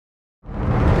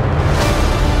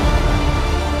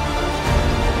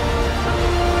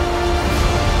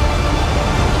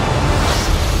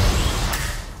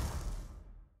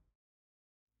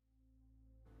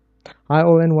Hi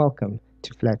all and welcome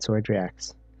to Flatsoid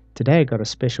Reacts. Today I got a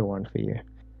special one for you.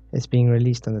 It's being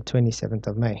released on the 27th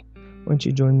of May. Won't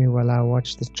you join me while I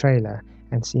watch the trailer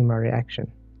and see my reaction?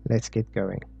 Let's get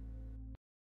going.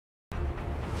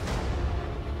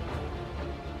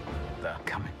 They're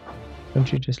coming.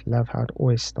 Don't you just love how it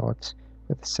always starts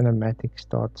with the cinematic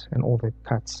start and all the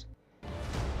cuts?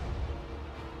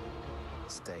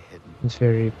 Stay hidden. It's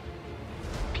very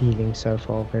appealing so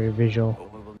far, very visual.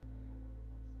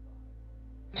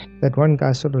 That one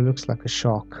guy sort of looks like a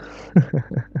shark.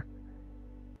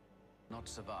 Not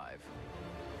survive.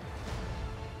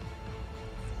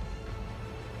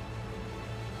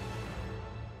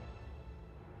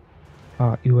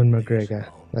 Ewan McGregor,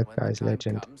 that guy's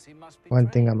legend. One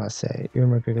thing I must say,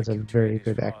 Ewan McGregor's a very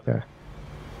good actor.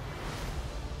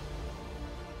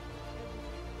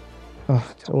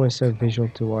 It's always so visual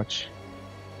to watch.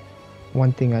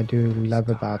 One thing I do love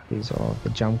about these are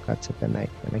the jump cuts that they make.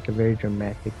 They make a very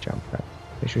dramatic jump cut.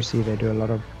 As you see, they do a lot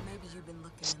of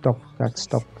stop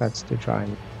cuts to try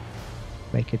and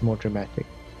make it more dramatic.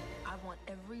 I want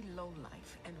every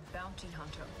lowlife and bounty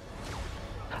hunter.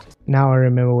 Now I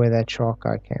remember where that shark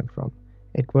guy came from.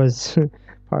 It was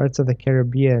Pirates of the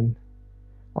Caribbean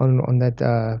on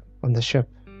the ship.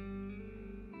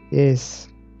 Yes.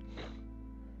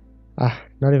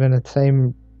 Not even the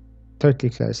same.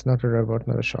 Totally close. Not a robot,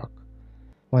 not a shark.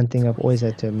 One thing I've always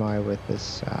had to admire with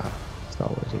this Star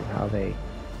Wars is how they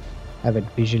have it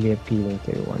visually appealing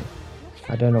to everyone.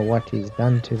 I don't know what he's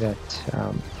done to that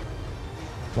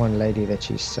one lady that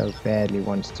she so badly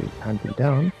wants to hunt him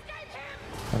down,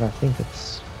 but I think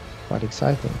it's quite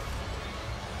exciting.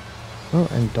 Oh,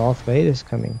 and Darth Vader's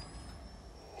coming.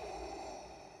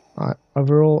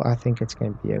 Overall, I think it's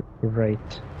going to be a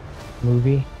great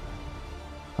movie.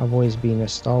 I've always been a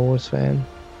Star Wars fan,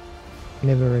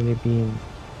 never really been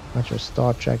much of a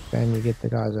Star Trek fan. You get the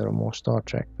guys that are more Star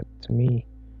Trek, but to me,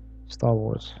 Star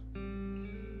Wars.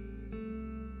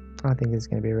 I think it's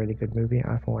going to be a really good movie.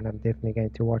 I, for one, I'm definitely going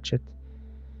to watch it.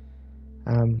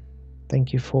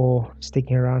 Thank you for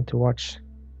sticking around to watch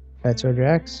Flatsoid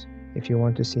Reacts. If you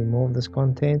want to see more of this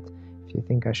content, if you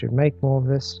think I should make more of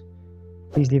this,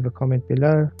 please leave a comment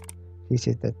below. Please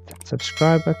hit that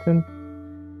subscribe button.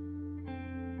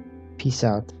 Peace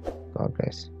out. God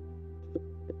bless.